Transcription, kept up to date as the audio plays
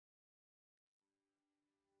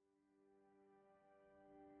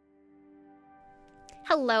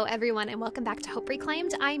Hello, everyone, and welcome back to Hope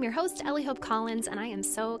Reclaimed. I am your host, Ellie Hope Collins, and I am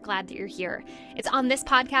so glad that you're here. It's on this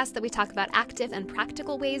podcast that we talk about active and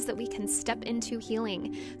practical ways that we can step into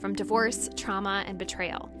healing from divorce, trauma, and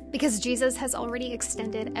betrayal. Because Jesus has already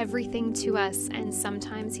extended everything to us, and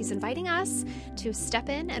sometimes He's inviting us to step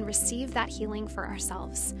in and receive that healing for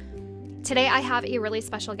ourselves. Today, I have a really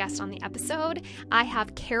special guest on the episode. I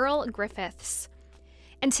have Carol Griffiths.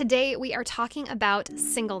 And today we are talking about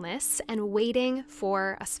singleness and waiting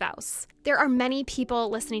for a spouse. There are many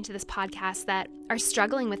people listening to this podcast that are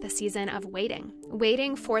struggling with the season of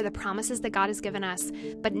waiting for the promises that God has given us,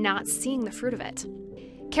 but not seeing the fruit of it.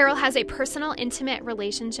 Carol has a personal, intimate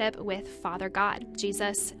relationship with Father God,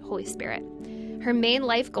 Jesus, Holy Spirit. Her main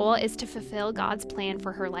life goal is to fulfill God's plan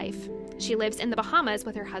for her life. She lives in the Bahamas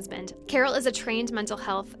with her husband. Carol is a trained mental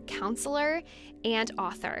health counselor and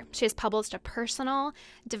author. She has published a personal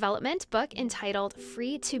development book entitled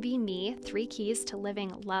Free to Be Me: 3 Keys to Living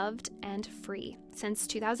Loved and Free. Since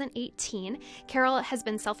 2018, Carol has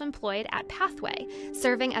been self-employed at Pathway,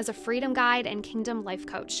 serving as a freedom guide and kingdom life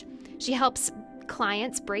coach. She helps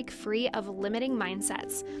clients break free of limiting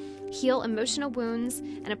mindsets, heal emotional wounds,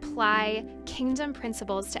 and apply kingdom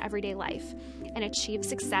principles to everyday life, and achieve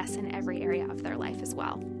success in every area of their life as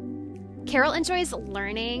well. Carol enjoys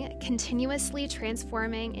learning, continuously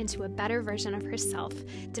transforming into a better version of herself,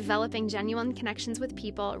 developing genuine connections with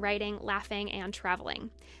people, writing, laughing, and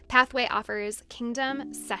traveling. Pathway offers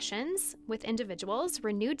kingdom sessions with individuals,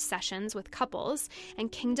 renewed sessions with couples,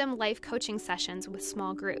 and kingdom life coaching sessions with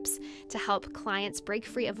small groups to help clients break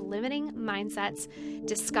free of limiting mindsets,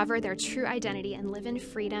 discover their true identity, and live in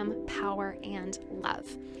freedom, power, and love.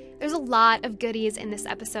 There's a lot of goodies in this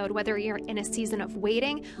episode, whether you're in a season of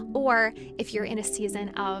waiting or if you're in a season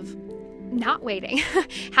of not waiting,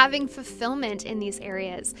 having fulfillment in these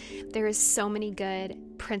areas. There is so many good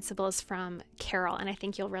principles from Carol, and I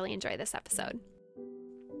think you'll really enjoy this episode.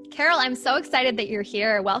 Carol, I'm so excited that you're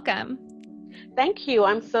here. Welcome. Thank you.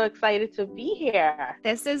 I'm so excited to be here.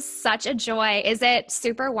 This is such a joy. Is it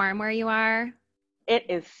super warm where you are? It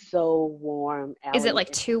is so warm, Ellie. Is it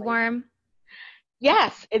like too warm?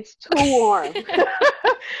 Yes, it's too warm.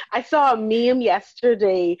 I saw a meme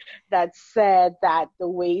yesterday that said that the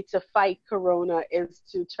way to fight Corona is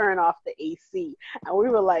to turn off the AC. And we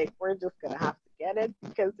were like, we're just going to have to get it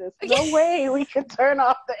because there's no way we could turn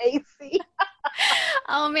off the AC.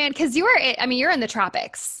 Oh, man, because you're in the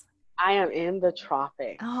tropics. I am in the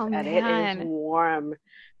tropics. Oh, and man. it is warm.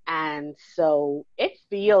 And so it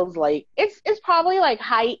feels like it's probably like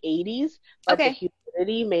high 80s, but the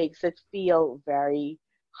humidity makes it feel very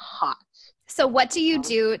hot. So what do you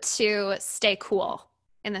do to stay cool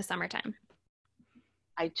in the summertime?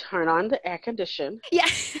 I turn on the air condition. Yeah.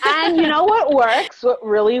 And you know what works? What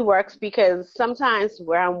really works, because sometimes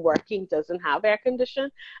where I'm working doesn't have air condition.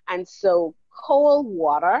 And so cold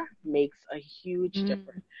water makes a huge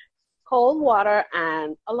difference. Cold water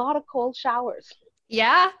and a lot of cold showers.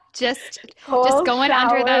 Yeah, just going showers.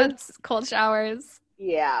 Under those cold showers.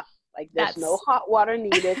 Yeah, like there's no hot water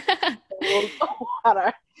needed. Cold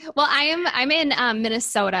water. Well, I'm in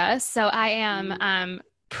Minnesota, so I am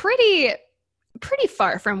pretty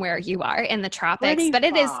far from where you are in the tropics. But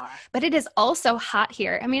it is also hot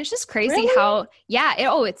here. I mean, it's just crazy how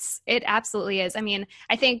it absolutely is. I mean,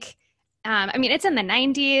 I think it's in the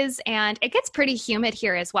 90s and it gets pretty humid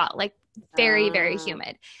here as well. Like very, very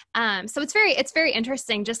humid. So it's very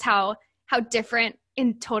interesting just how different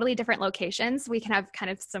in totally different locations we can have kind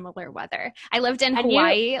of similar weather. I lived in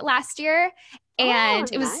Hawaii last year and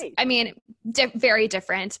it was, very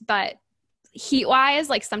different, but heat wise,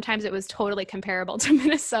 like sometimes it was totally comparable to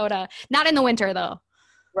Minnesota, not in the winter though.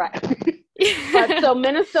 Right. But so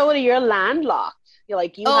Minnesota, you're landlocked. You're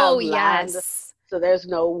like, you have land. Yes. So there's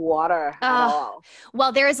no water at all.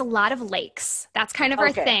 Well, there is a lot of lakes. That's kind of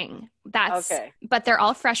our thing. But they're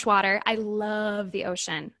all freshwater. I love the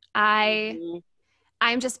ocean.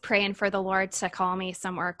 I'm just praying for the Lord to call me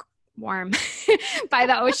somewhere warm by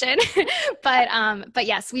the ocean. But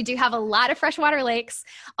yes, we do have a lot of freshwater lakes.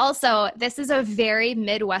 Also, this is a very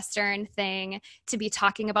Midwestern thing to be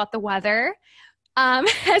talking about the weather.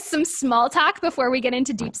 Some small talk before we get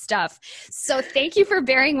into deep stuff. So thank you for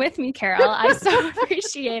bearing with me, Carol. I so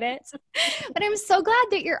appreciate it. But I'm so glad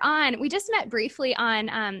that you're on. We just met briefly on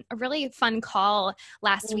a really fun call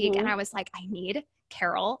last week, and I was like, I need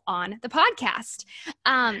Carol on the podcast.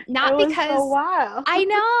 Not because so wild. I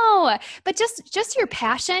know, but just your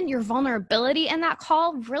passion, your vulnerability in that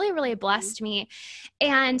call really, really blessed me.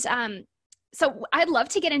 And so I'd love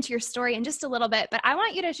to get into your story in just a little bit, but I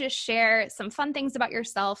want you to just share some fun things about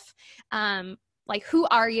yourself, Like, who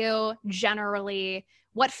are you generally?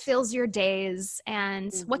 What fills your days?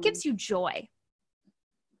 And what Mhm. gives you joy?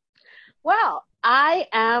 Well, I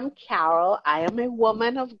am Carol. I am a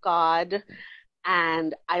woman of God,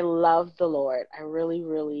 and I love the Lord. I really,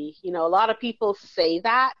 really, a lot of people say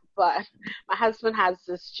that, but my husband has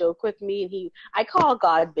this joke with me, and I call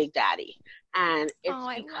God Big Daddy, and Oh,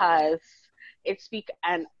 I love it.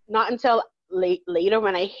 and not until later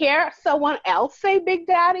when I hear someone else say Big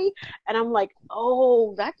Daddy, and I'm like,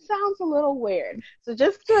 oh, that sounds a little weird. So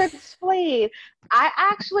just to explain, I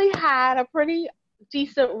actually had a pretty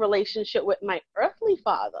decent relationship with my earthly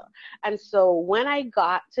father. And so when I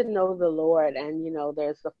got to know the Lord, and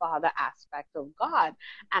there's the father aspect of God,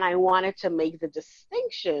 and I wanted to make the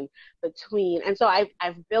distinction between, and so I've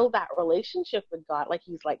built that relationship with God like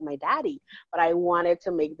he's like my daddy, but I wanted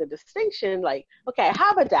to make the distinction like, okay, I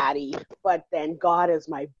have a daddy, but then God is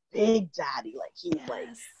my big daddy. Like he's like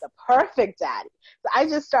Yes. the perfect daddy. So I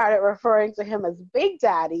just started referring to him as Big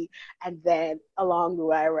Daddy, and then along the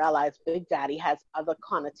way I realized Big Daddy has other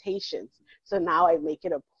connotations. So now I make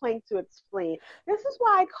it a point to explain this is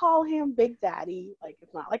why I call him Big Daddy. Like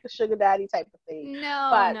it's not like a sugar daddy type of thing, No,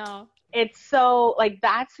 but no. it's so like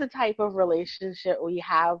that's the type of relationship we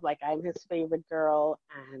have. Like I'm his favorite girl,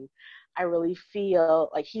 and I really feel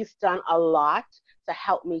like he's done a lot to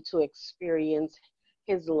help me to experience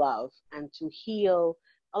his love and to heal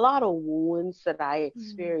a lot of wounds that I Mm.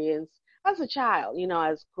 experienced as a child.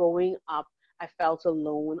 As growing up, I felt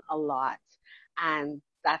alone a lot. And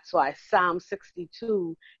that's why Psalm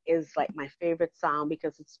 62 is like my favorite psalm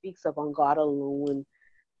because it speaks of on God alone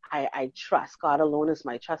I trust. God alone is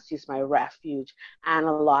my trust. He's my refuge. And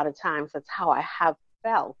a lot of times that's how I have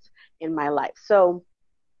felt in my life. So,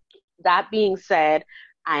 that being said,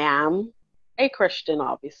 I am a Christian,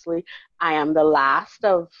 obviously. I am the last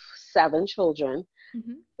of 7 children.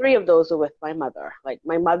 Hmm. 3 of those are with my mother. Like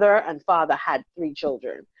my mother and father had 3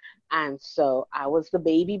 children. And so I was the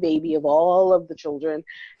baby of all of the children.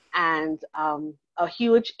 And a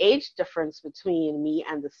huge age difference between me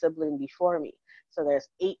and the sibling before me. So there's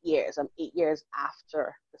 8 years. I'm 8 years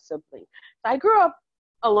after the sibling. So I grew up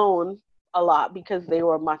alone a lot because they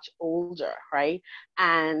were much older, right?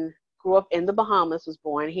 And grew up in the Bahamas, was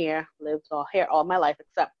born here, lived all here all my life,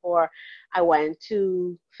 except for I went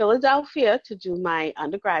to Philadelphia to do my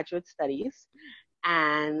undergraduate studies,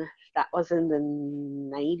 and that was in the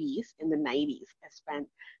 90s. In the 90s, I spent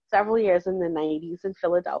several years in the 90s in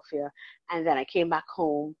Philadelphia, and then I came back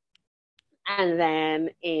home. And then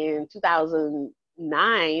in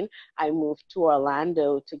 2009, I moved to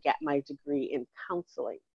Orlando to get my degree in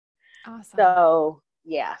counseling. Awesome. So,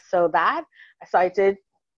 yeah, so I did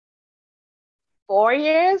 4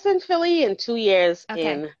 years in Philly and 2 years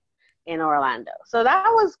Okay. in Orlando. So that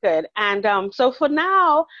was good. And so for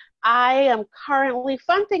now, I am currently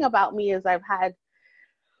fun thing about me is I've had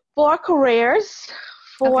 4 careers,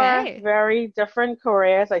 4 Okay. very different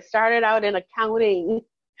careers. I started out in accounting.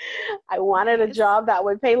 I wanted a Nice. job that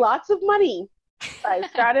would pay lots of money. I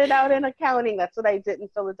started out in accounting. That's what I did in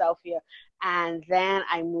Philadelphia. And then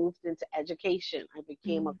I moved into education. I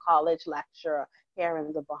became a Mm. college lecturer here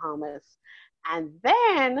in the Bahamas. And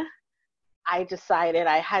then I decided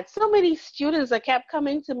I had so many students that kept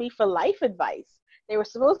coming to me for life advice. They were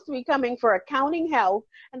supposed to be coming for accounting help,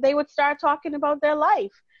 and they would start talking about their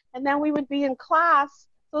life. And then we would be in class,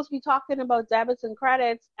 supposed to be talking about debits and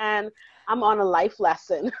credits, and I'm on a life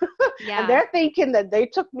lesson. And Yeah. they're thinking that they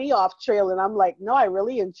took me off trail, and I'm like, no, I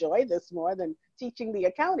really enjoy this more than teaching the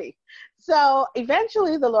accounting. So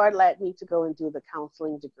eventually, the Lord led me to go and do the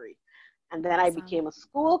counseling degree. And then I Awesome. became a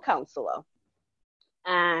school counselor.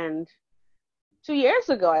 And 2 years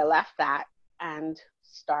ago, I left that and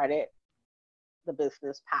started the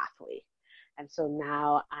business pathway. And so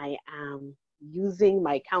now I am using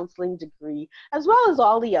my counseling degree as well as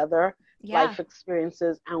all the other Yeah. life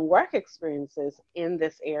experiences and work experiences in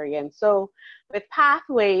this area. And so with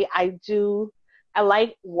Pathway, I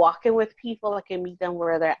like walking with people. I can meet them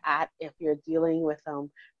where they're at if you're dealing with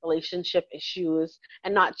relationship issues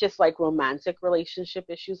and not just like romantic relationship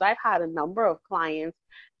issues. I've had a number of clients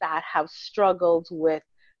that have struggled with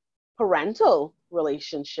parental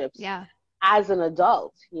relationships Yeah. as an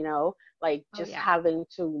adult, like Oh, just yeah. having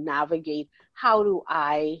to navigate how do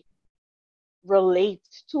I relate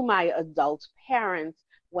to my adult parents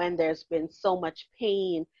when there's been so much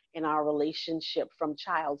pain in our relationship from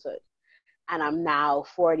childhood. And I'm now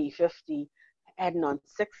 40, 50, heading on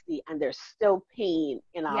 60, and there's still pain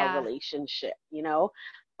in our Yeah. relationship.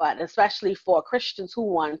 But especially for Christians who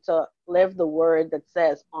want to live the word that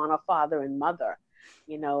says honor father and mother,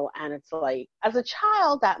 and it's like, as a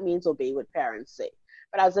child, that means obey what parents say.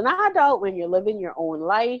 But as an adult, when you're living your own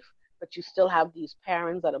life, but you still have these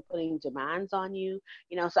parents that are putting demands on you,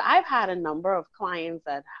 so I've had a number of clients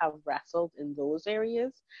that have wrestled in those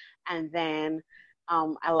areas. And then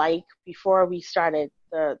I like, before we started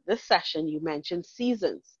this session, you mentioned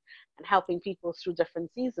seasons and helping people through different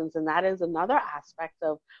seasons. And that is another aspect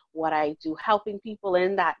of what I do, helping people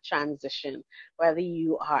in that transition, whether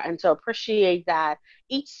you are, and to appreciate that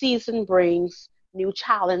each season brings new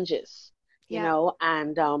challenges,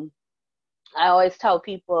 and I always tell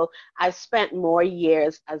people I've spent more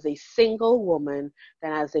years as a single woman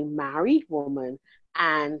than as a married woman,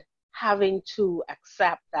 and having to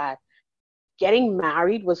accept that getting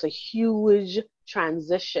married was a huge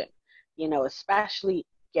transition, especially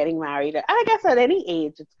getting married. I guess at any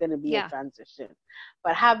age, it's going to be a transition.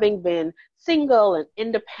 But having been single and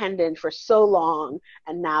independent for so long,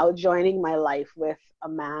 and now joining my life with a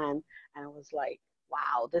man, and I was like,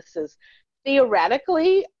 wow, this is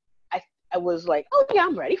theoretically, I was like, oh yeah,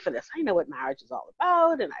 I'm ready for this. I know what marriage is all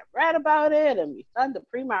about, and I've read about it, and we've done the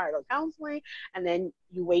premarital counseling. And then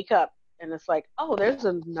you wake up, and it's like, oh, there's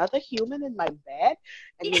another human in my bed,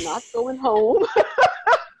 and you're not going home.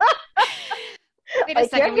 Wait a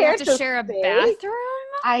second, we have to share a bathroom?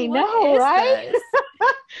 I know, right?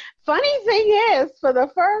 Funny thing is, for the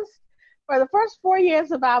first 4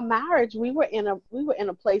 years of our marriage, we were in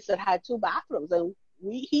a place that had 2 bathrooms, and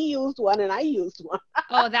he used one and I used one.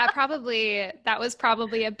 Oh, that was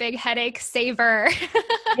probably a big headache saver.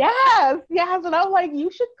 Yes. And I'm like, you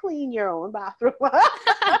should clean your own bathroom.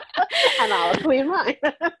 And I'll clean mine.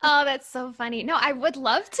 Oh, that's so funny. No, I would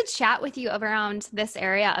love to chat with you around this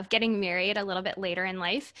area of getting married a little bit later in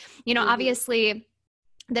life. Obviously,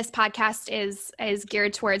 this podcast is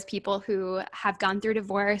geared towards people who have gone through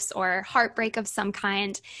divorce or heartbreak of some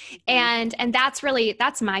kind. And that's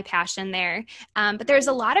my passion there. But there's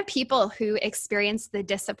a lot of people who experience the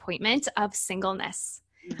disappointment of singleness,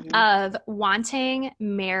 of wanting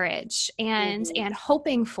marriage and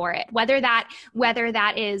hoping for it, whether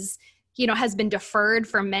that is, has been deferred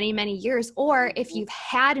for many, many years, or if you've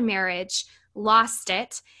had marriage, lost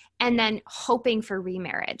it, and then hoping for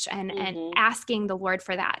remarriage and asking the Lord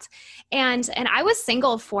for that. And I was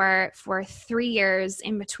single for 3 years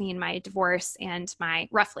in between my divorce and my,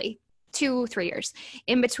 roughly 2-3 years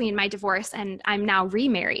in between my divorce, and I'm now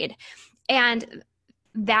remarried. And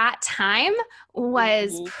that time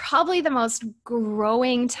was probably the most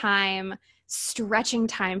growing time, stretching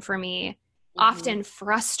time for me, often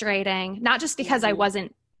frustrating, not just because I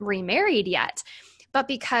wasn't remarried yet, but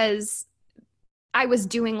because I was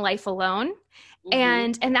doing life alone.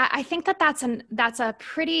 And that, I think that's a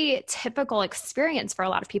pretty typical experience for a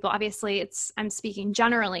lot of people. Obviously I'm speaking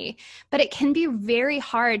generally, but it can be very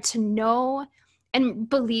hard to know and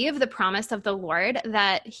believe the promise of the Lord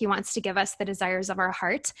that he wants to give us the desires of our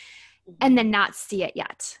heart and then not see it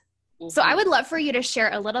yet. So I would love for you to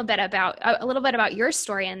share a little bit about your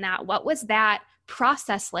story in that. What was that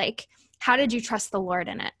process like? How did you trust the Lord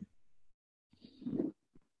in it?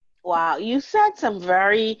 Wow, you said some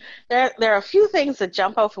there are a few things that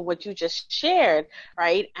jump out from what you just shared,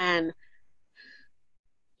 right? And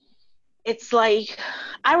it's like,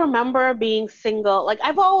 I remember being single. Like,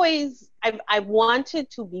 I've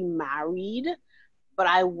wanted to be married, but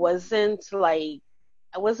I wasn't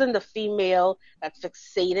the female that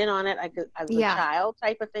fixated on it as a child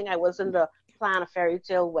type of thing. I wasn't the plan a fairy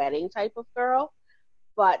tale wedding type of girl,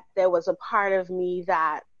 but there was a part of me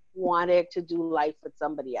that wanted to do life with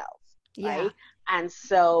somebody else, right? And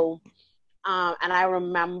so, and I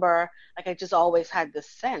remember, like, I just always had this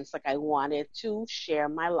sense, like, I wanted to share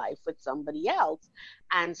my life with somebody else.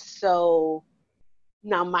 And so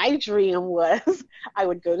now my dream was I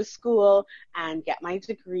would go to school and get my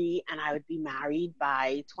degree, and I would be married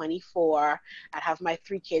by 24. I'd have my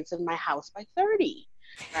 3 kids in my house by 30.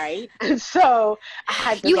 Right? And so I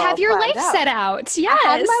had this. You have your life set out. Yes. I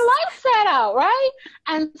had my life set out, right?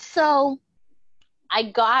 And so I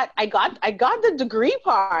got the degree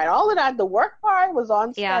part. All of that, the work part was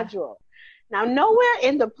on schedule. Now, nowhere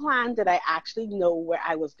in the plan did I actually know where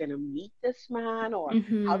I was going to meet this man or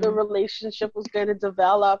how the relationship was going to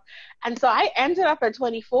develop. And so I ended up at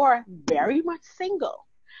 24 very much single.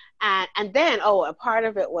 And then, a part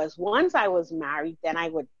of it was, once I was married, then I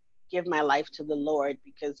would give my life to the Lord,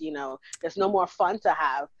 because, there's no more fun to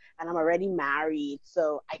have, and I'm already married,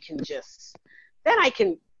 so I can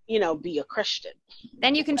be a Christian.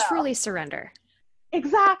 Then you can truly surrender.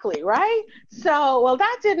 Exactly, right? So, well,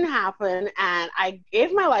 that didn't happen, and I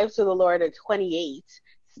gave my life to the Lord at 28,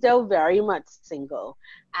 still very much single,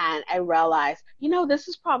 and I realized, this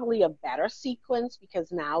is probably a better sequence, because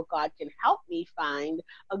now God can help me find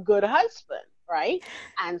a good husband, right?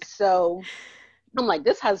 And so I'm like,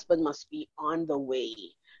 this husband must be on the way,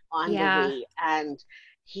 on the Yeah. way. And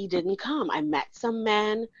he didn't come. I met some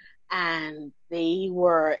men and they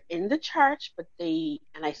were in the church,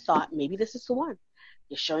 and I thought maybe this is the one.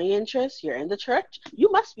 You're showing interest, you're in the church, you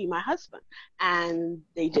must be my husband. And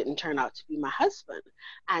they didn't turn out to be my husband.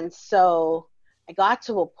 And so I got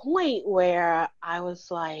to a point where I was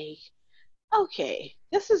like, okay,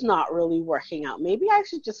 this is not really working out. Maybe I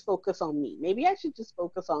should just focus on me. Maybe I should just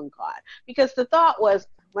focus on God. Because the thought was,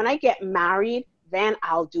 when I get married, then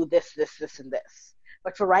I'll do this, this, this, and this.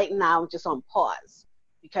 But for right now, I'm just on pause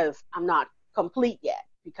because I'm not complete yet,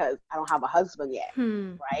 because I don't have a husband yet,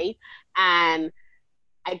 right? And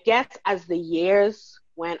I guess as the years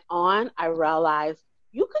went on, I realized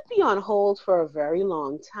you could be on hold for a very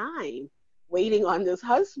long time waiting on this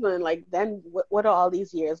husband. Like, then what are all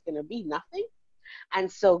these years going to be? Nothing.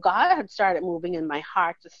 And so God had started moving in my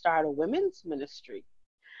heart to start a women's ministry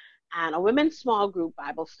and a women's small group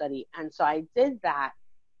Bible study. And so I did that.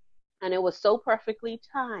 And it was so perfectly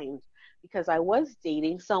timed because I was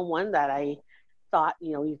dating someone that I thought,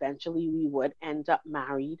 eventually we would end up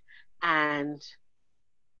married. And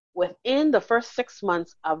within the first 6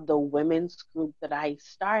 months of the women's group that I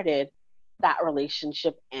started, that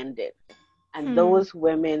relationship ended. And those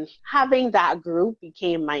women, having that group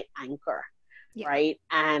became my anchor, right?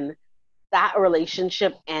 And that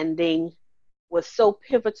relationship ending was so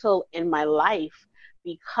pivotal in my life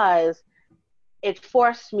because it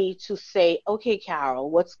forced me to say, okay,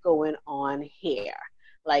 Carol, what's going on here?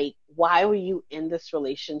 Like, why were you in this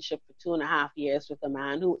relationship for 2.5 years with a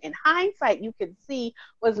man who, in hindsight, you could see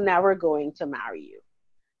was never going to marry you,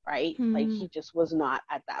 right? Like, he just was not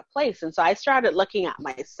at that place. And so I started looking at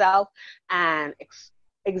myself and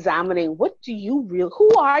examining,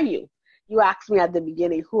 who are you? You asked me at the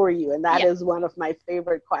beginning, who are you? And that is one of my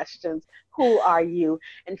favorite questions. Who are you?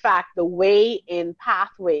 In fact, the way in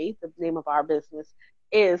Pathway, the name of our business,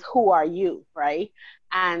 is who are you, right?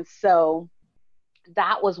 And so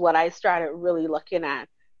that was what I started really looking at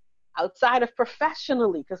outside of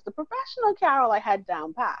professionally, because the professional Carol I had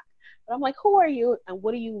down pat. But I'm like, who are you and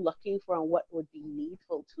what are you looking for and what would be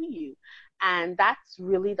needful to you? And that's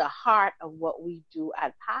really the heart of what we do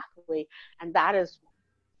at Pathway. And that is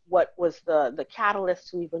what was the catalyst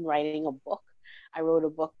to even writing a book. I wrote a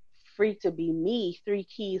book, Free to Be Me, 3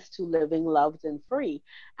 Keys to Living Loved and Free.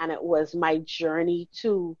 And it was my journey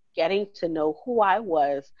to getting to know who I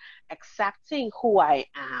was, accepting who I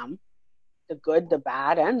am, the good, the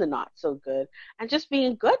bad, and the not so good, and just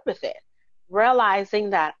being good with it. Realizing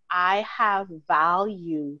that I have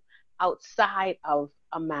value outside of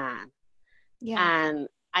a man. And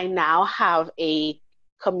I now have a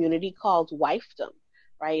community called Wifedom,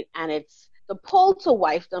 right? And it's the pull to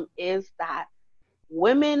wifedom is that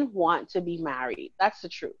women want to be married. That's the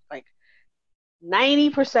truth. Like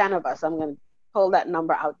 90% of us, I'm going to pull that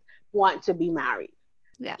number out, want to be married.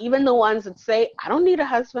 Yeah. Even the ones that say, I don't need a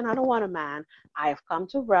husband, I don't want a man, I have come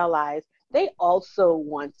to realize they also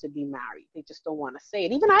want to be married. They just don't want to say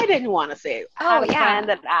it. Even I didn't want to say it. I had a friend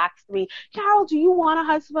that asked me, Carol, do you want a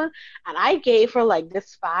husband? And I gave her like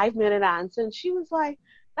this 5-minute answer. And she was like,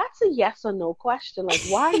 that's a yes or no question. Like,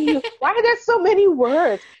 why are there so many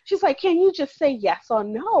words? She's like, can you just say yes or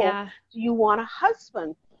no? Yeah. Do you want a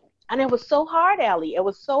husband? And it was so hard, Ellie. It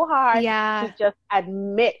was so hard to just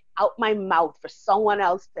admit out my mouth for someone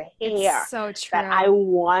else to hear that I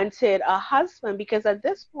wanted a husband. Because at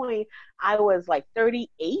this point, I was like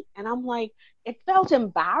 38. And I'm like, it felt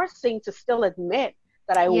embarrassing to still admit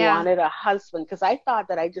that I wanted a husband. Because I thought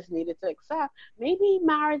that I just needed to accept maybe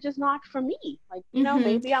marriage is not for me. Like,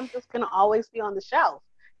 maybe I'm just going to always be on the shelf,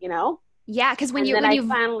 Yeah, because when you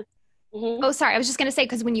finally... Mm-hmm. Oh, sorry. I was just going to say,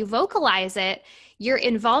 because when you vocalize it, you're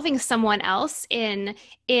involving someone else in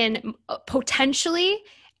potentially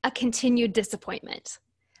a continued disappointment.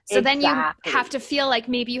 So then you have to feel like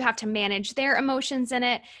maybe you have to manage their emotions in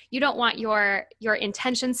it. You don't want your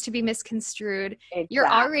intentions to be misconstrued. You're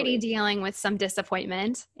already dealing with some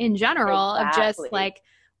disappointment in general of just like,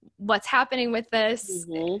 what's happening with this?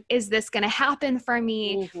 Mm-hmm. Is this going to happen for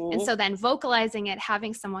me? Mm-hmm. And so then vocalizing it,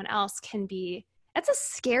 having someone else that's a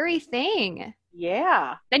scary thing.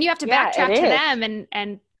 Yeah. Then you have to backtrack to them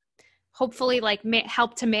and hopefully like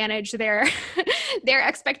help to manage their their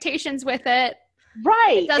expectations with it.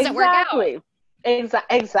 Right. It doesn't work out.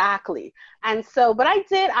 Exactly. And so, but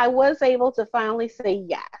I was able to finally say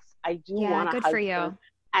yes. I do want a husband. Good for you.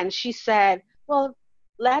 And she said, well,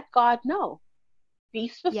 let God know. Be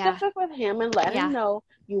specific with him and let him know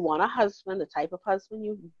you want a husband, the type of husband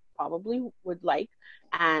you probably would like.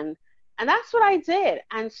 And And that's what I did.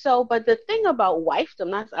 And so, but the thing about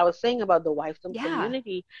wifedom, that's I was saying about the wifedom Yeah.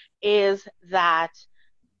 community, is that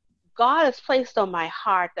God has placed on my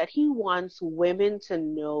heart that He wants women to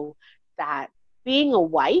know that being a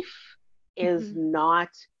wife is Hmm. not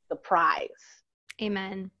the prize.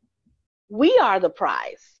 Amen. We are the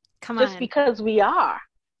prize Come just on. because we are,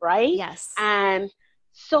 right? Yes. And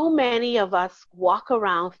so many of us walk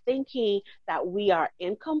around thinking that we are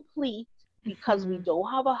incomplete because we Hmm.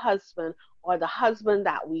 don't have a husband, or the husband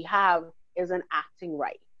that we have isn't acting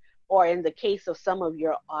right. Or in the case of some of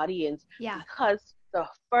your audience, Yeah. because the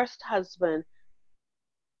first husband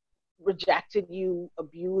rejected you,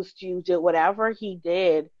 abused you, did whatever he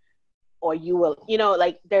did, or you will,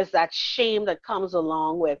 like there's that shame that comes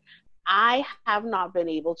along with, I have not been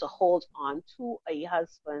able to hold on to a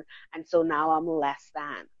husband, and so now I'm less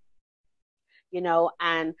than.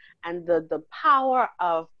 And the power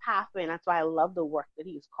of Pathway, and that's why I love the work that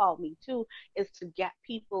he's called me to, is to get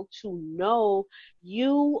people to know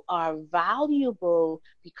you are valuable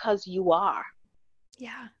because you are,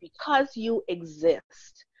 Yeah. because you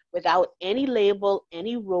exist without any label,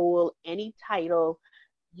 any role, any title.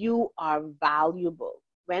 You are valuable.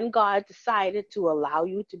 When God decided to allow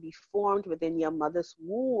you to be formed within your mother's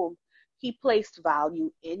womb, He placed value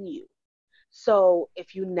in you. So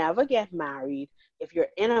if you never get married, if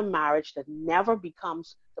you're in a marriage that never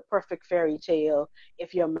becomes the perfect fairy tale,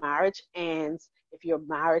 if your marriage ends,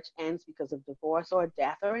 because of divorce or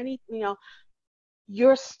death or anything,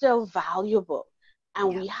 you're still valuable.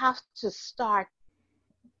 And Yeah. we have to start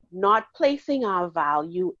not placing our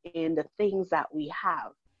value in the things that we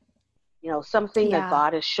have. Something that Yeah.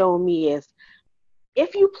 God has shown me is,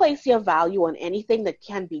 if you place your value on anything that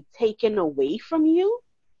can be taken away from you,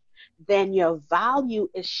 then your value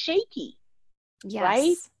is shaky, right?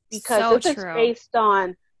 Yes. Because So if it's true. based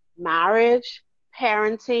on marriage,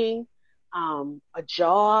 parenting, a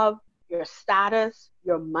job, your status,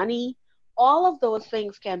 your money, all of those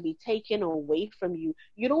things can be taken away from you.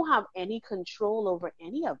 You don't have any control over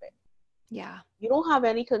any of it. Yeah. You don't have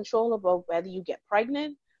any control about whether you get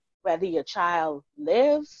pregnant, whether your child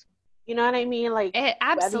lives. You know what I mean? Like It whether you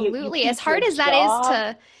absolutely, keep your job.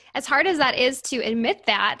 as hard as that is to admit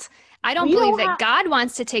that, I don't We believe don't that have, God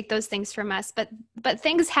wants to take those things from us, but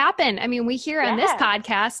things happen. I mean, we hear on this yes,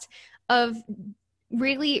 podcast of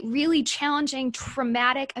really, really challenging,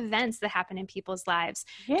 traumatic events that happen in people's lives.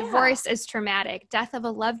 yeah. Divorce is traumatic, death of a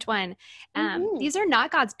loved one. Hmm. These are not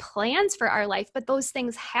God's plans for our life, but those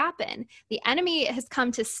things happen. The enemy has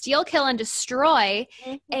come to steal, kill, and destroy,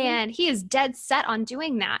 Hmm. and he is dead set on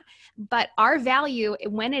doing that. But our value,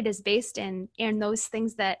 when it is based in those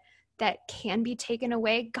things that can be taken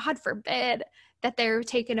away, God forbid that they're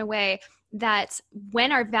taken away, that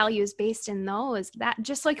when our value is based in those, that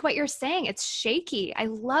just like what you're saying, it's shaky. I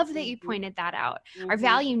love that you Hmm. pointed that out. Our Hmm.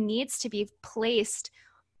 value needs to be placed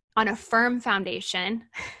on a firm foundation.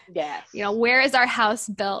 Yes. Where is our house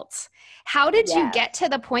built? How did you Yes. get to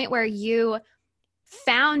the point where you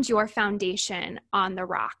found your foundation on the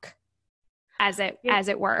rock, You, as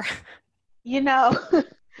it were? you know,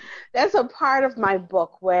 there's a part of my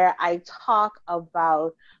book where I talk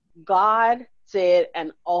about God did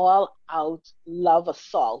an all out love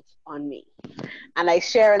assault on me. And I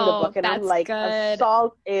share in the book, Oh, and I'm that's like, good.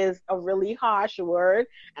 assault is a really harsh word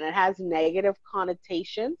and it has negative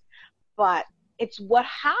connotations, but it's what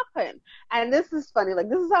happened. And this is funny. Like,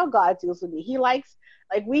 this is how God deals with me. He likes,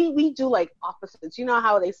 like, we do like opposites. You know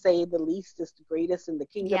how they say the least is the greatest in the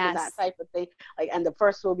kingdom and that Yes. type of thing? Like, and the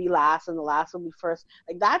first will be last and the last will be first.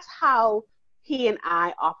 Like, that's how he and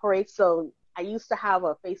I operate. So I used to have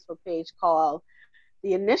a Facebook page called,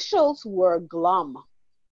 the initials were GLUM,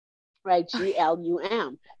 right?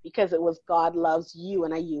 GLUM, because it was God loves you,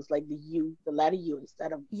 and I used like the letter U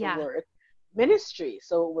instead of the Yeah. word ministry.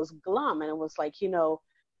 So it was glum, and it was like,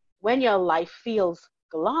 when your life feels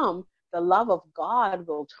glum, the love of God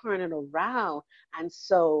will turn it around. And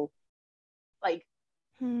so, like,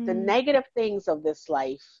 the Hmm. negative things of this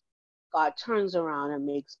life, God turns around and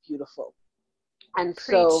makes beautiful. And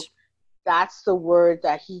so Preach. that's the word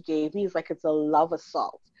that he gave me. He's like, it's a love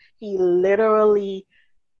assault. He literally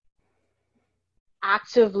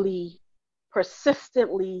actively,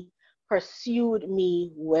 persistently pursued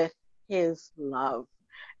me with his love.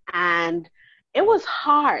 And it was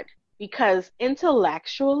hard because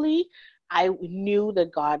intellectually, I knew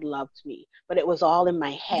that God loved me, but it was all in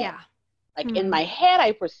my head. Yeah. Like, in Hmm. my head,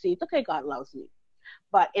 I perceived, okay, God loves me.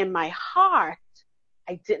 But in my heart,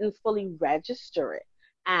 I didn't fully register it.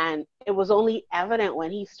 And it was only evident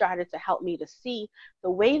when he started to help me to see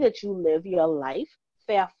the way that you live your life,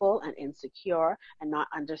 fearful and insecure and not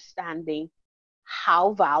understanding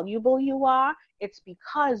how valuable you are, it's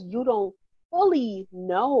because you don't fully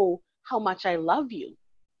know how much I love you.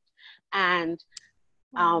 And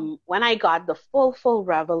Wow. when I got the full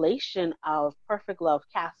revelation of perfect love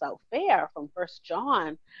casts out fear from First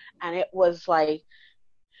John, and it was like,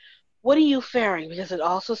 what are you fearing? Because it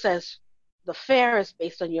also says the fear is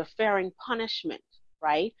based on your fearing punishment,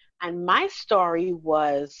 right? And my story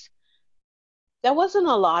was there wasn't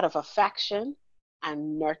a lot of affection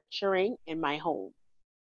and nurturing in my home,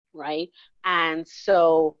 right? And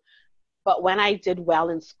so, but when I did well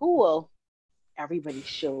in school, everybody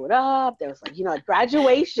showed up. There was like, at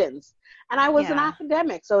graduations, and I was an Yeah.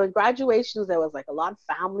 academic. So in graduations, there was like a lot of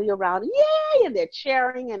family around, yay, and they're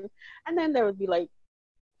cheering, and then there would be like,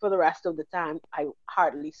 for the rest of the time, I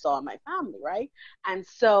hardly saw my family, right? And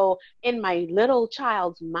so in my little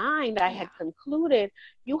child's mind, I Yeah. had concluded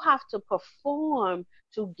you have to perform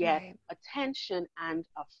to get Right. attention and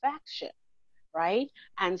affection, right?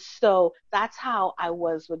 And so that's how I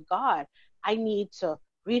was with God. I need to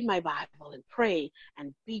read my Bible and pray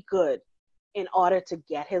and be good in order to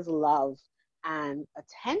get his love and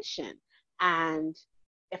attention. And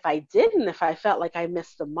if I felt like I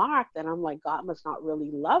missed the mark, then I'm like, God must not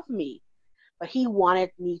really love me. But he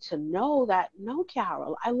wanted me to know that, no,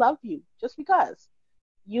 Carol, I love you just because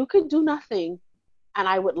you could do nothing and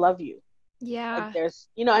I would love you. Like Yeah. there's,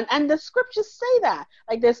 and the scriptures say that.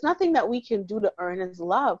 Like there's nothing that we can do to earn his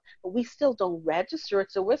love, but we still don't register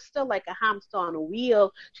it. So we're still like a hamster on a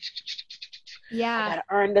wheel. I Yeah. gotta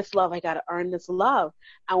earn this love. I gotta earn this love.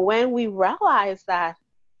 And when we realize that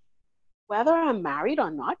whether I'm married or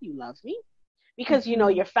not, you love me. Because Hmm.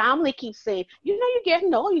 your family keeps saying, you're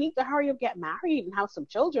getting old, you need to hurry up, get married and have some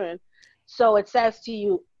children. So it says to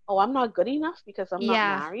you, oh, I'm not good enough because I'm not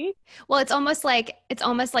Yeah. married. Well, it's almost like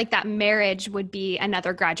that marriage would be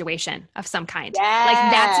another graduation of some kind. Like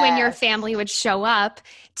that's when your Yes. family would show up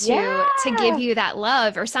to give Yes. you that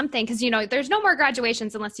love or something. Because there's no more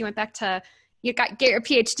graduations unless you went back to get your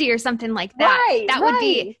PhD or something like that. Right, That would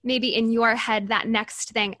be right. maybe in your head that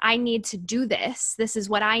next thing. I need to do this. This is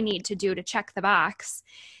what I need to do to check the box.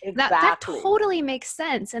 That Exactly. totally makes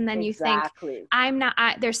sense. And then you think, Exactly.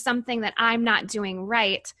 there's something that I'm not doing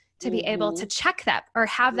right to be able to Mhm. check that or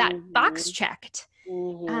have that box Mhm. checked.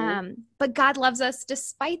 Mhm. But God loves us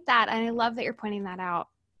despite that. And I love that you're pointing that out.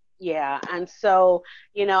 Yeah, and so,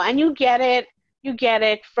 and you get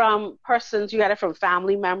it from persons, you get it from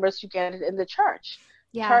family members, you get it in the church.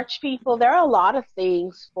 Yeah. Church people, there are a lot of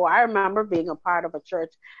things for. I remember being a part of a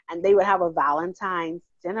church and they would have a Valentine's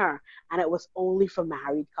dinner and it was only for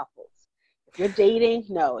married couples. If you're dating,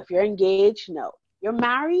 no. If you're engaged, no. You're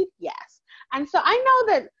married, yes. And so I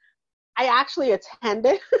know that I actually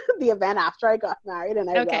attended the event after I got married and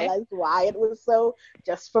I Okay. realized why it was so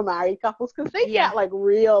just for married couples because they Yeah. get like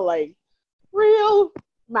real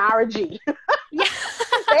marriagey. Yeah.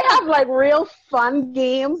 They have like real fun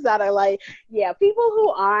games that are like, yeah, people who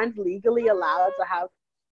aren't legally allowed to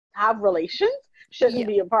have relations shouldn't Yeah.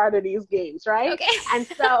 be a part of these games, right? Okay. And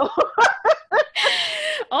so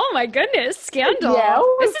Oh my goodness, yeah,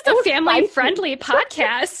 scandal. This is it a was family spicy. friendly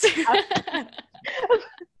podcast.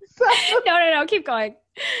 So No, keep going.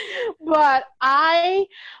 but I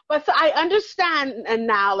but so I understand and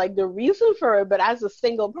now like the reason for it, but as a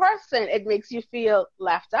single person, it makes you feel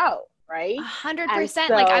left out, A right? hundred And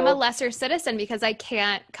percent. Like I'm a so lesser citizen because I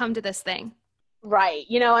can't come to this thing. right,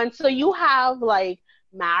 and so you have like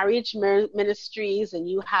marriage ministries and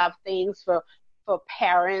you have things for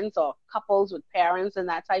parents or couples with parents and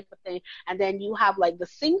that type of thing. And then you have like the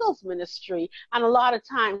singles ministry. And a lot of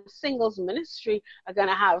times singles ministry are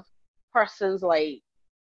gonna have persons like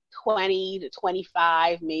 20 to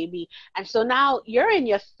 25 maybe. And so now you're in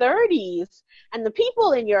your 30s and the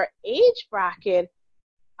people in your age bracket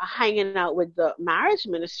are hanging out with the marriage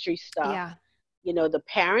ministry stuff, Yeah. the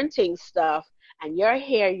parenting stuff, and you're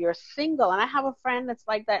here, you're single. And I have a friend that's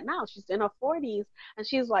like that now. She's in her 40s and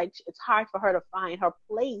she's like, it's hard for her to find her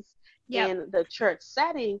place Yep. in the church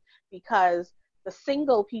setting because the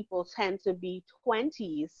single people tend to be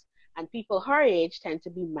 20s and people her age tend to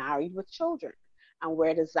be married with children. And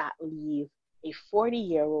where does that leave a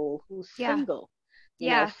 40-year-old who's Yeah. single,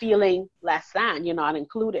 Yeah. feeling less than, you're not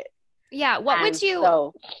included? Yeah. And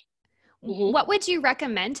so, mhm. What would you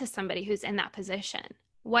recommend to somebody who's in that position?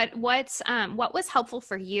 What was helpful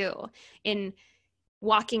for you in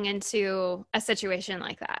walking into a situation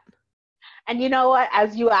like that? And you know what?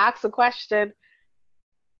 As you ask the question,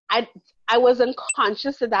 I I was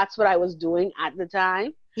unconscious that that's what I was doing at the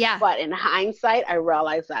time, Yeah. but in hindsight, I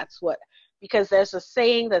realized that's what because there's a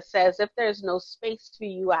saying that says if there's no space for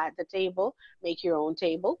you at the table, make your own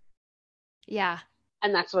table, Yeah.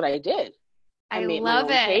 and that's what I did. I I made my love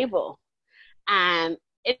own it. table. And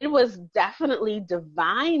it was definitely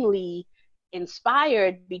divinely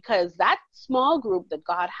inspired, because that small group that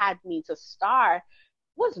God had me to start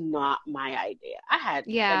was not my idea. That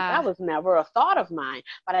Yeah. was never a thought of mine,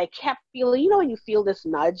 but I kept feeling, when you feel this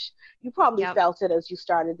nudge, you probably Yep. felt it as you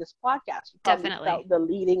started this podcast. You probably Definitely. felt the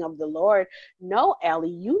leading of the Lord. No, Ellie,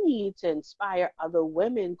 you need to inspire other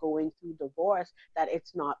women going through divorce that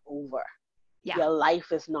it's not over. Yeah. Your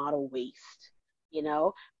life is not a waste, you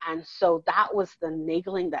know? And so that was the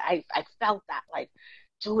niggling that I felt, that like,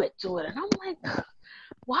 do it, do it. And I'm like,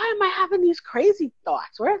 why am I having these crazy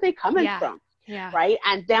thoughts? Where are they coming Yeah. from? Yeah. Right.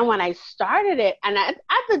 And then when I started it, and at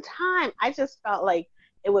the time, I just felt like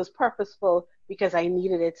it was purposeful, because I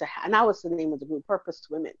needed it to, and that was the name of the group, Purposed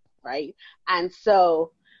Women. Right. And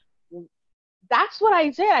so that's what I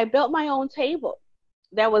did. I built my own table.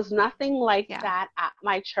 There was nothing like Yeah. that at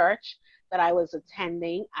my church that I was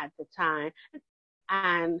attending at the time.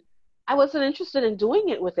 And I wasn't interested in doing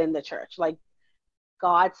it within the church. Like,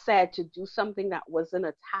 God said to do something that wasn't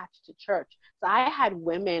attached to church. So I had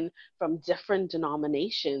women from different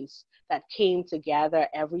denominations that came together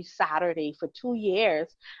every Saturday for 2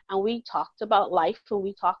 years. And we talked about life, and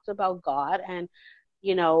we talked about God. And,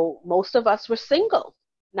 most of us were single.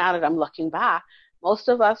 Now that I'm looking back, most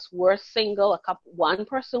of us were single. One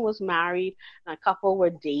person was married, and a couple were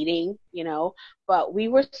dating, but we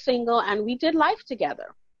were single, and we did life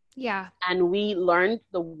together, Yeah. and we learned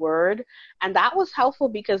the word. And that was helpful,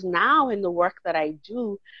 because now in the work that I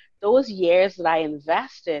do, those years that I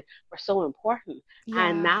invested were so important.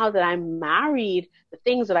 And Yeah. now that I'm married, the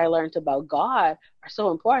things that I learned about God are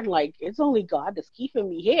so important. Like, it's only God that's keeping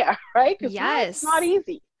me here, right? Because marriage is not Yes.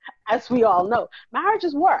 easy, as we all know. Marriage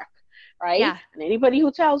is work, right? Yeah. And anybody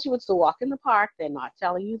who tells you it's a walk in the park, they're not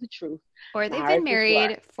telling you the truth. Or they've been Marriage is work.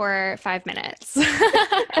 married for 5 minutes.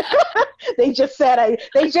 They just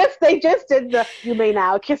did the "you may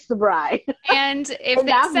now kiss the bride." And if In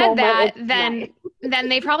they that said moment, that, it's nice. then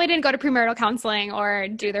they probably didn't go to premarital counseling or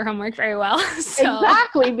do their homework very well. So,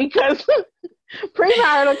 Exactly, because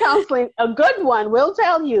premarital counseling, a good one, will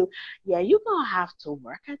tell you, yeah, you're gonna have to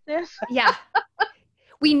work at this. yeah.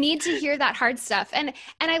 We need to hear that hard stuff. And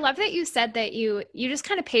I love that you said that you just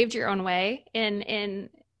kind of paved your own way in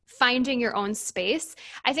finding your own space.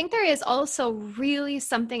 I think there is also really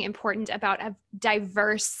something important about a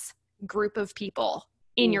diverse group of people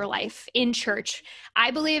in your Mm-hmm. life, in church.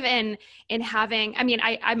 I believe in having, I mean,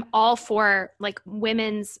 I'm all for like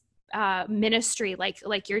women's ministry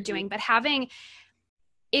like you're doing, but having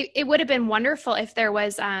it would have been wonderful if there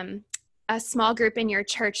was a small group in your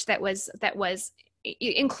church that was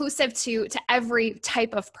inclusive to every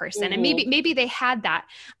type of person, and Mm-hmm. maybe they had that,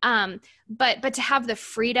 but to have the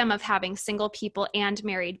freedom of having single people and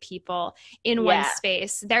married people in one Yeah.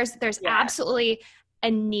 space, there's Yes. absolutely a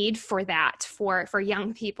need for that for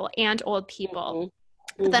young people and old people.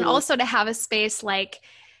 Mm-hmm. But then Mm-hmm. also to have a space like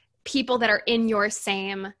people that are in your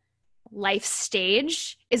same life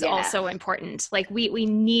stage is Yes. also important. Like we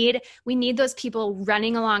need those people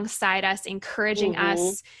running alongside us, encouraging Mm-hmm.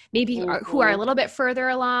 us, maybe who are Mm-hmm. a little bit further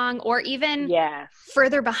along or even Yes.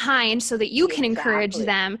 further behind so that you can encourage Exactly.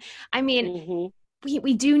 them. I mean, Mm-hmm.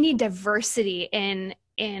 we do need diversity in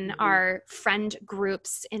Mm-hmm. our friend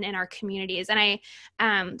groups and in our communities. And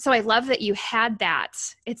so I love that you had that,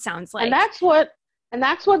 it sounds And like. that's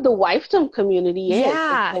what the wifedom community is. The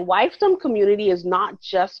Yeah. wifedom community is not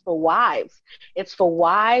just for wives. It's for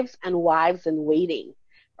wives and wives in waiting,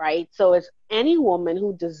 right? So it's any woman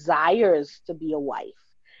who desires to be a wife.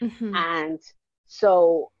 Hmm. And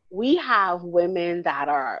so we have women that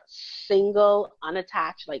are single,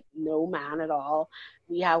 unattached, like no man at all.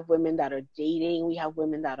 We have women that are dating. We have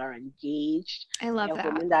women that are engaged. I We love have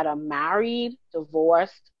that. women that are married,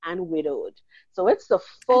 divorced, and widowed. So it's the That's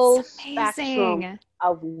full spectrum amazing.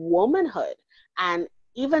 of womanhood. And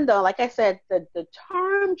even though, like I said, the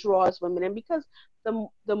term draws women in, because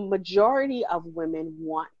the majority of women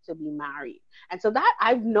want to be married. And so that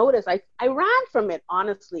I've noticed, I ran from it,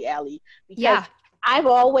 honestly, Ellie, because Yeah. I've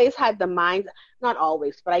always had the mind, not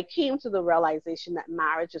always, but I came to the realization that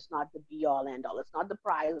marriage is not the be all end all. It's not the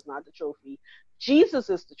prize, it's not the trophy.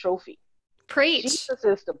 Jesus is the trophy. Preach. Jesus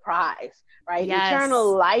is the prize, right? Yes.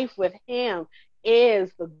 Eternal life with him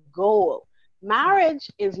is the goal. Marriage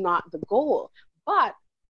is not the goal, but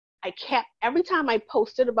every time I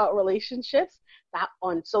posted about relationships that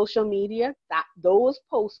on social media, that those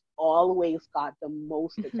posts always got the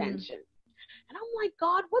most Hmm. attention. And I'm like,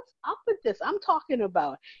 God, what's up with this? I'm talking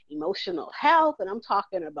about emotional health, and I'm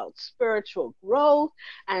talking about spiritual growth.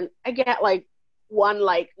 And I get like one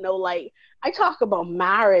like, no like. I talk about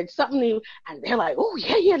marriage, something new, and they're like, oh,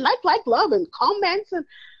 yeah, yeah, like, love, and comments. And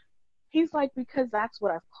he's like, because that's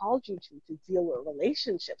what I've called you to deal with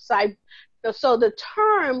relationships. So the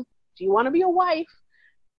term, do you want to be a wife,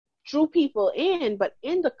 drew people in, but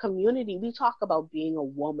in the community, we talk about being a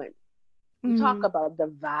woman. We talk about the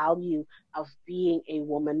value of being a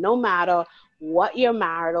woman, no matter what your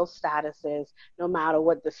marital status is, no matter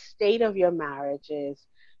what the state of your marriage is,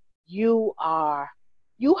 you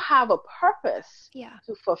have a purpose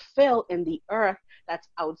to fulfill in the earth that's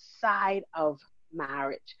outside of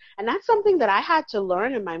marriage. And that's something that I had to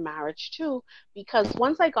learn in my marriage too, because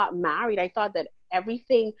once I got married, I thought that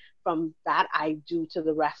everything from that I do to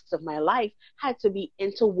the rest of my life had to be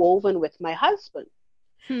interwoven with my husband.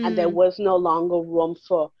 And there was no longer room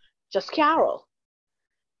for just Carol.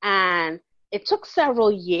 And it took several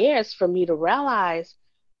years for me to realize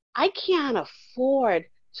I can't afford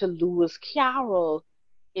to lose Carol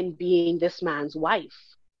in being this man's wife.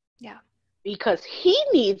 Yeah. Because he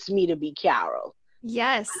needs me to be Carol.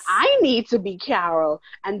 Yes. And I need to be Carol.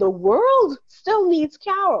 And the world still needs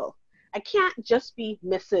Carol. I can't just be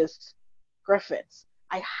Mrs. Griffiths.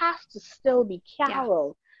 I have to still be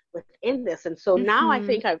Carol within this. And so now I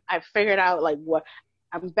think I've figured out like what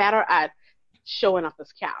I'm better at showing up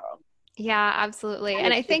as Carol. Yeah, absolutely.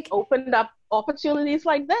 And I think opened up opportunities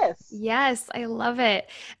like this. Yes, I love it.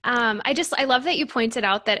 I love that you pointed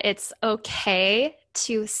out that it's okay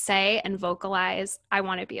to say and vocalize, I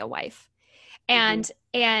want to be a wife. And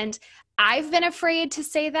I've been afraid to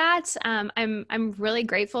say that. I'm really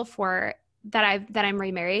grateful for that I'm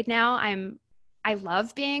remarried now. I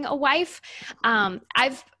love being a wife.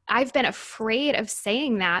 I've been afraid of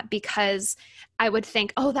saying that because I would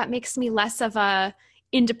think, oh, that makes me less of a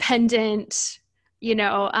independent,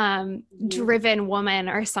 driven woman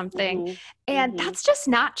or something. And that's just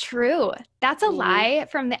not true. That's a lie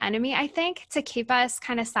from the enemy, I think, to keep us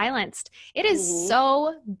kind of silenced. It is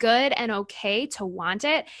so good and okay to want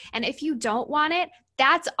it. And if you don't want it,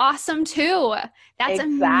 that's awesome too. That's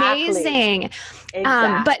amazing.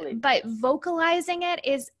 Exactly. But vocalizing it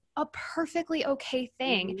is a perfectly okay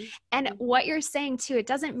thing. And what you're saying too, it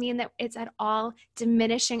doesn't mean that it's at all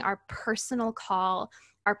diminishing our personal call,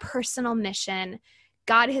 our personal mission.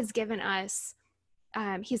 God has given us,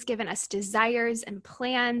 he's given us desires and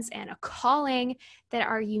plans and a calling that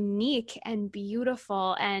are unique and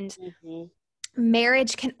beautiful. And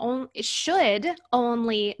marriage should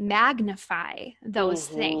only magnify those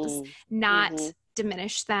things, not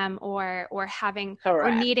diminish them or having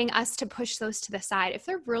or needing us to push those to the side. If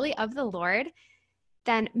they're really of the Lord,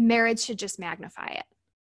 then marriage should just magnify it.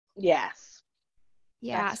 Yes.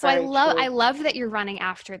 Yeah. That's so I love that you're running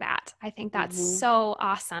after that. I think that's so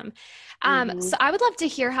awesome. So I would love to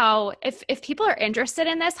hear how, if people are interested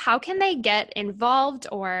in this, how can they get involved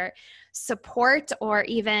or support or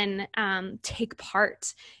even take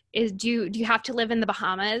part? Do you have to live in the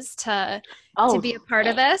Bahamas to be a part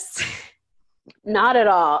of this? Not at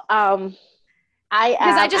all. Because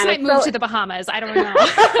I just might move to the Bahamas. I don't know.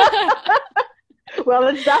 Well,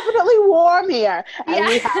 it's definitely warm here. And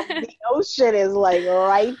we have the ocean is like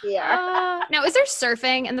right here. Now, is there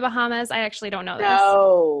surfing in the Bahamas? I actually don't know this.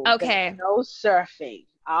 No. Okay. No surfing.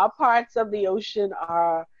 Our parts of the ocean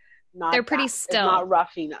are not. They're pretty still. Not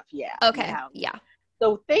rough enough. Yeah. Okay. Yeah.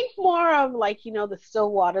 So think more of like, the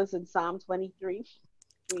still waters in Psalm 23.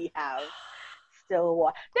 We have still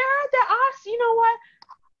water. There are, you know what?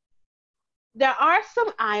 There are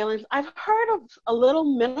some islands. I've heard of a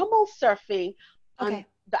little minimal surfing on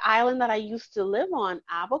the island that I used to live on,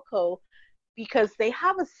 Abaco, because they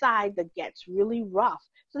have a side that gets really rough.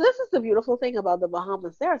 So this is the beautiful thing about the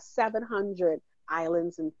Bahamas. There are 700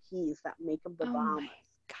 islands and keys that make up the Bahamas.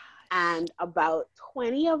 And about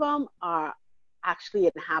 20 of them are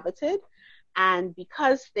actually inhabited. And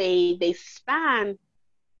because they span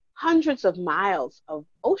hundreds of miles of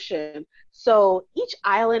ocean, so each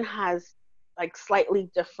island has like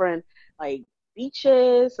slightly different like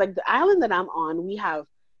beaches. Like the island that I'm on, we have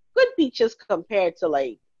good beaches compared to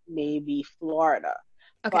like maybe Florida.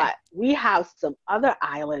 But we have some other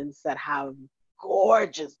islands that have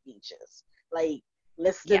gorgeous beaches, like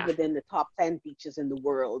listed within the top 10 beaches in the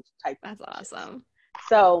world type. That's awesome.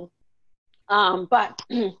 So, but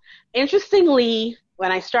interestingly,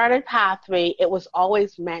 when I started Pathway, it was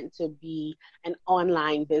always meant to be an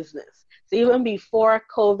online business. So even before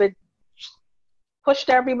COVID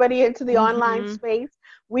pushed everybody into the online space,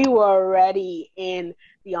 we were already in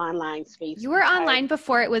the online space. You were online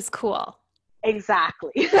before it was cool.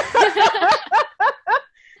 Exactly.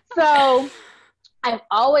 So I've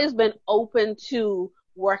always been open to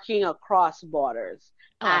working across borders.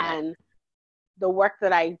 And the work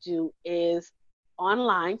that I do is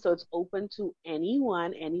online, so it's open to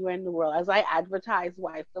anyone, anywhere in the world. As I advertise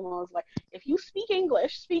why someone was like, if you speak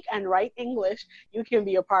English, speak and write English, you can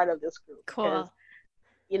be a part of this group. Because,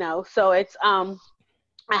 Cool. so it's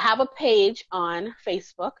I have a page on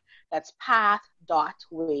Facebook that's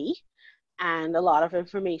path.way, and a lot of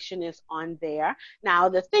information is on there. Now,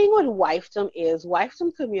 the thing with Wifedom is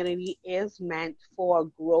Wifedom community is meant for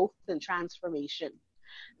growth and transformation.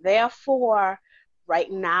 Therefore,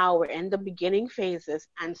 right now we're in the beginning phases,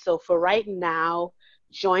 and so for right now,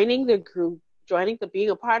 joining the group,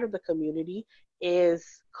 being a part of the community is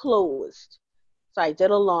closed. So I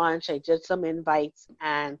did a launch, I did some invites,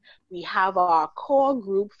 and we have our core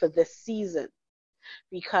group for this season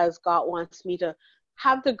because God wants me to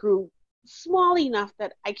have the group small enough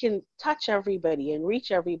that I can touch everybody and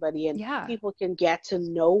reach everybody, and Yeah. people can get to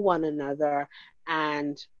know one another,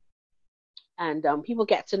 and people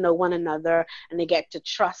get to know one another, and they get to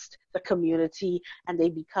trust the community, and they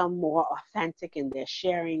become more authentic in their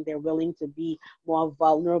sharing. They're willing to be more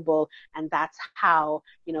vulnerable, and that's how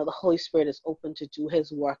the Holy Spirit is open to do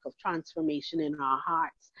his work of transformation in our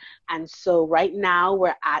hearts. And so right now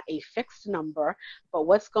we're at a fixed number, but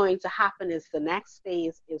what's going to happen is the next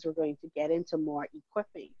phase is we're going to get into more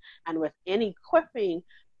equipping, and within equipping,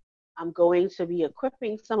 I'm going to be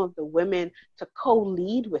equipping some of the women to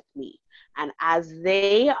co-lead with me. And as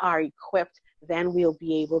they are equipped, then we'll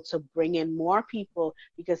be able to bring in more people,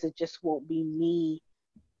 because it just won't be me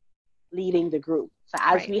leading the group. So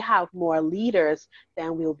as we have more leaders,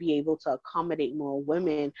 then we'll be able to accommodate more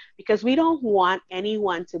women, because we don't want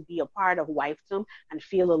anyone to be a part of Wifedom and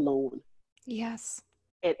feel alone. Yes.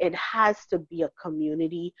 It has to be a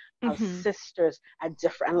community of sisters at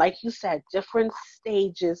different, like you said, different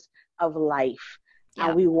stages of life. Yeah.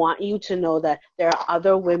 And we want you to know that there are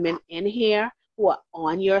other women in here who are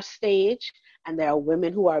on your stage, and there are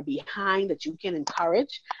women who are behind that you can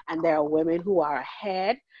encourage, and there are women who are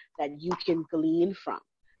ahead that you can glean from.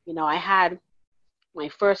 I had my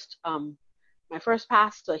first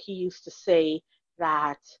pastor. He used to say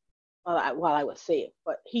that, while I was saved,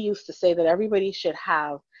 but he used to say that everybody should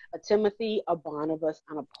have a Timothy, a Barnabas,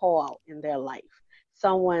 and a Paul in their life.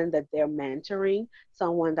 Someone that they're mentoring,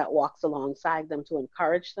 someone that walks alongside them to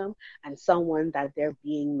encourage them, and someone that they're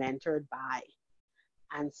being mentored by.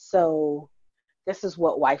 And so this is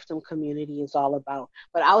what Wifedom community is all about.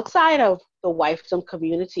 But outside of the Wifedom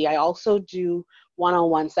community, I also do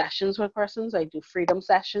one-on-one sessions with persons. I do freedom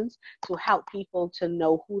sessions to help people to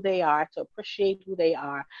know who they are, to appreciate who they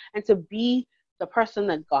are, and to be the person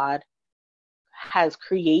that God has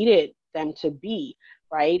created them to be,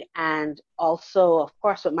 right? And also, of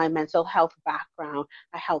course, with my mental health background,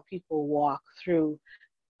 I help people walk through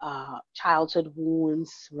childhood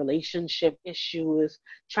wounds, relationship issues,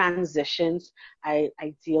 transitions. I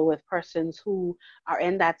deal with persons who are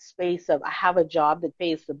in that space of, I have a job that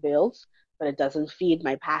pays the bills, but it doesn't feed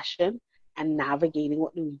my passion, and navigating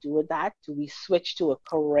what do we do with that? Do we switch to a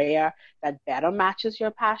career that better matches your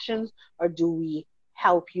passions, or do we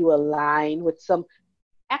help you align with some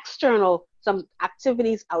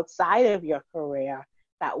activities outside of your career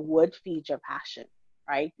that would feed your passion?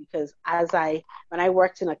 Right? Because when I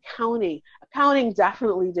worked in accounting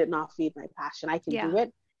definitely did not feed my passion. I can do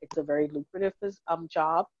it. It's a very lucrative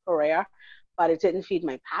job, career, but it didn't feed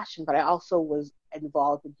my passion. But I also was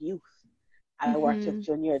involved with youth. I worked with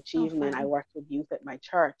junior achievement. I worked with youth at my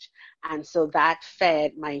church. And so that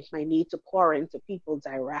fed my need to pour into people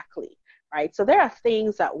directly, right? So there are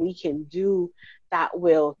things that we can do that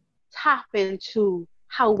will tap into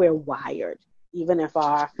how we're wired. Even if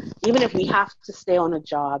we have to stay on a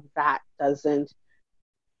job that doesn't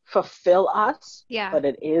fulfill us, but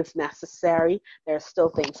it is necessary, there's still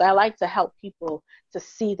things. I like to help people to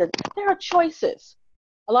see that there are choices.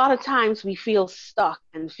 A lot of times we feel stuck,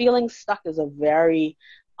 and feeling stuck is a very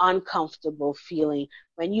uncomfortable feeling.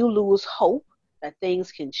 When you lose hope that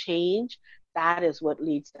things can change, that is what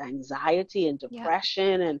leads to anxiety and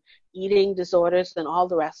depression and eating disorders and all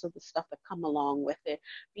the rest of the stuff that come along with it.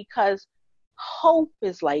 Because hope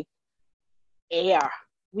is like air.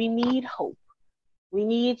 We need hope. We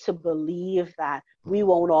need to believe that we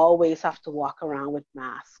won't always have to walk around with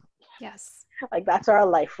masks. Yes. Like, that's our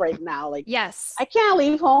life right now. Like, yes, I can't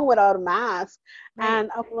leave home without a mask. Right.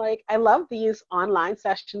 And I'm like, I love these online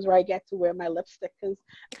sessions where I get to wear my lipstick, because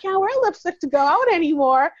I can't wear lipstick to go out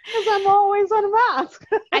anymore because I'm always on a mask.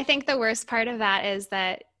 I think the worst part of that is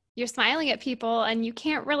that you're smiling at people and you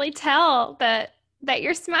can't really tell that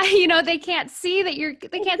you're smiling. They can't see that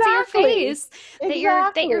they can't see your face, that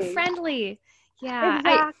you're friendly. Yeah.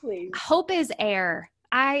 Exactly. Hope is air.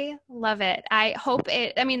 I love it. I hope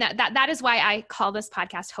it, I mean, that is why I call this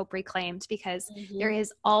podcast Hope Reclaimed, because there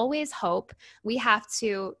is always hope. We have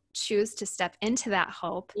to choose to step into that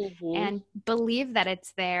hope and believe that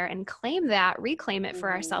it's there and claim that, reclaim it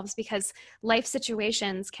for ourselves, because life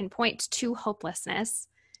situations can point to hopelessness,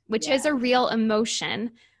 which is a real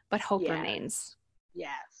emotion, but hope remains.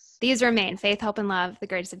 Yes. These remain: faith, hope, and love. The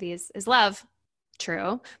greatest of these is love.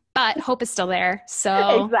 True. But hope is still there.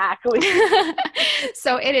 So exactly.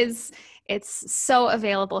 So it's so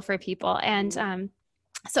available for people. And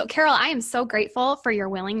so Carol, I am so grateful for your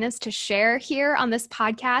willingness to share here on this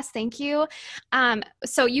podcast. Thank you.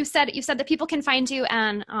 So you said that people can find you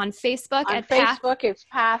on Facebook on at Facebook. It's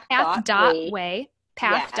path.way.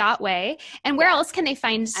 Path.way. And where else can they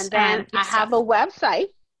find? And then I have a website.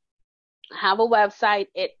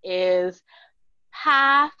 It is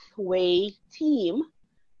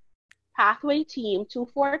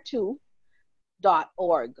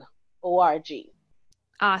pathwayteam242.org.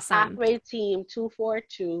 Awesome.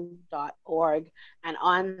 Pathwayteam242.org. And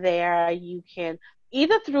on there, you can,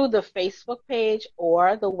 either through the Facebook page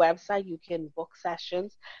or the website, you can book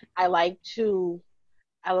sessions. I like to,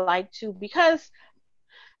 because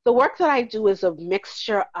the work that I do is a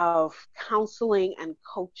mixture of counseling and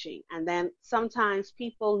coaching. And then sometimes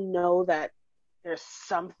people know that there's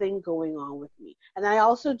something going on with me. And I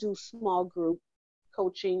also do small group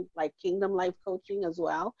coaching, like Kingdom Life coaching as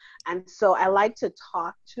well. And so I like to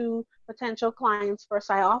talk to potential clients first.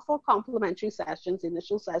 I offer complimentary sessions,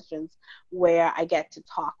 initial sessions, where I get to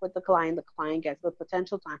talk with the client. The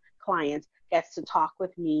potential client gets to talk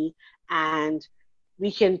with me, and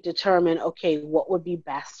we can determine, okay, what would be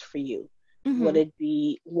best for you? Would it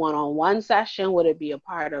be one-on-one session? Would it be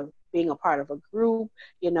being a part of a group?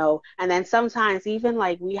 And then sometimes even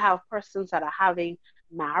like we have persons that are having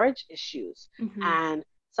marriage issues, and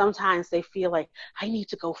sometimes they feel like, I need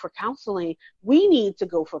to go for counseling. We need to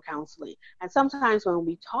go for counseling. And sometimes when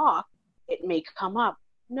we talk, it may come up,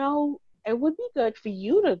 no, it would be good for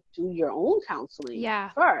you to do your own counseling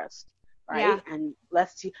first, right? And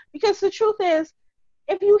let's see, because the truth is,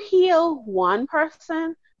 if you heal one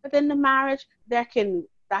person within the marriage, that can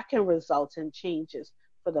result in changes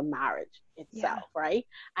for the marriage itself, right?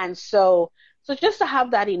 And so just to have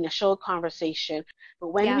that initial conversation. But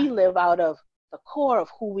when we live out of the core of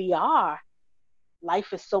who we are,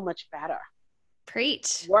 life is so much better.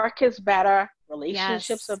 Preach. Work is better.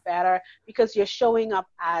 Relationships are better, because you're showing up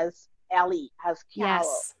as Ellie, as Carol,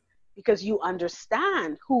 because you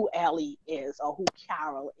understand who Ellie is or who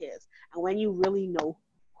Carol is. And when you really know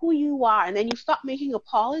who you are, and then you stop making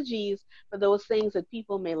apologies for those things that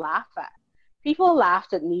people may laugh at. People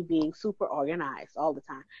laughed at me being super organized all the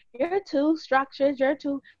time. You're too structured.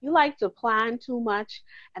 You like to plan too much.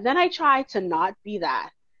 And then I tried to not be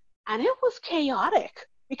that. And it was chaotic,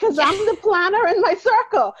 because I'm the planner in my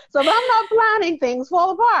circle. So if I'm not planning, things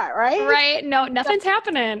fall apart, right? Right. No, nothing's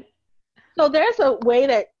happening. So there's a way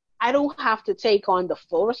that I don't have to take on the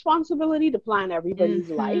full responsibility to plan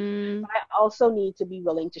everybody's life. But I also need to be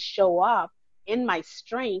willing to show up in my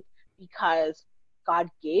strength, because God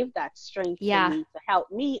gave that strength to me to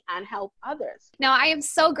help me and help others. Now, I am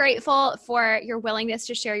so grateful for your willingness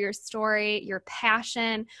to share your story, your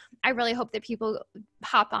passion. I really hope that people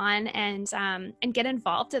hop on and get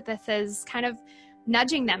involved. That this is kind of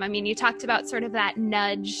nudging them. I mean, you talked about sort of that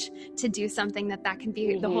nudge to do something, that can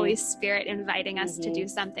be the Holy Spirit inviting us to do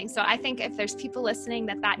something. So I think if there's people listening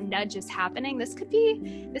that nudge is happening, this could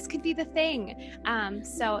be the thing.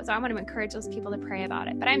 So I want to encourage those people to pray about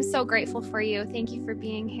it. But I'm so grateful for you. Thank you for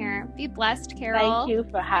being here. Be blessed, Carol. Thank you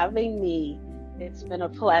for having me. It's been a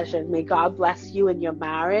pleasure. May God bless you in your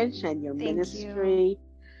marriage and your ministry.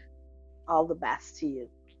 All the best to you.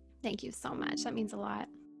 Thank you so much. That means a lot.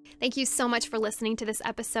 Thank you so much for listening to this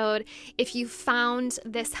episode. If you found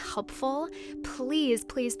this helpful, please,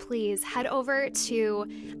 please, please head over to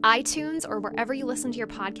iTunes or wherever you listen to your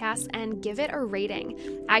podcast and give it a rating.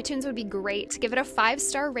 iTunes would be great. Give it a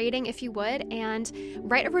 5-star rating if you would, and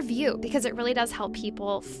write a review, because it really does help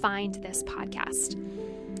people find this podcast.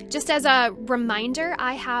 Just as a reminder,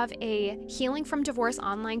 I have a Healing from Divorce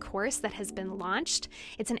online course that has been launched.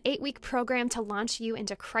 It's an 8-week program to launch you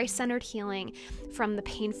into Christ-centered healing from the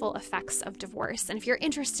painful effects of divorce. And if you're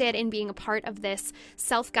interested in being a part of this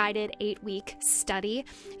self-guided 8-week study,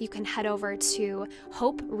 you can head over to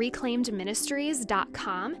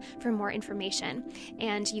hopereclaimedministries.com for more information.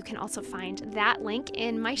 And you can also find that link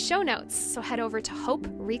in my show notes. So head over to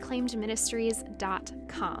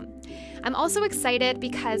hopereclaimedministries.com. I'm also excited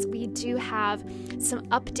because we do have some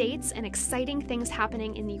updates and exciting things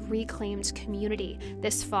happening in the Reclaimed community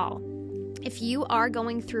this fall. If you are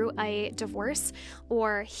going through a divorce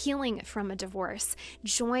or healing from a divorce,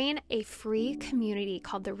 join a free community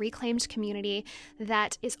called the Reclaimed Community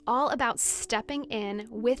that is all about stepping in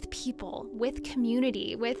with people, with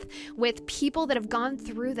community, with people that have gone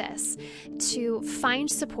through this to find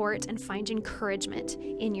support and find encouragement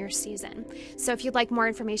in your season. So if you'd like more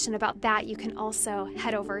information about that, you can also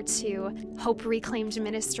head over to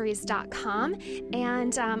hopereclaimedministries.com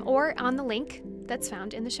and or on the link that's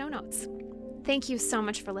found in the show notes. Thank you so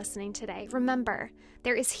much for listening today. Remember,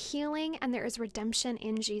 there is healing and there is redemption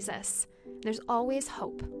in Jesus. There's always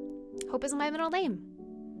hope. Hope is my middle name.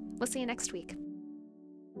 We'll see you next week.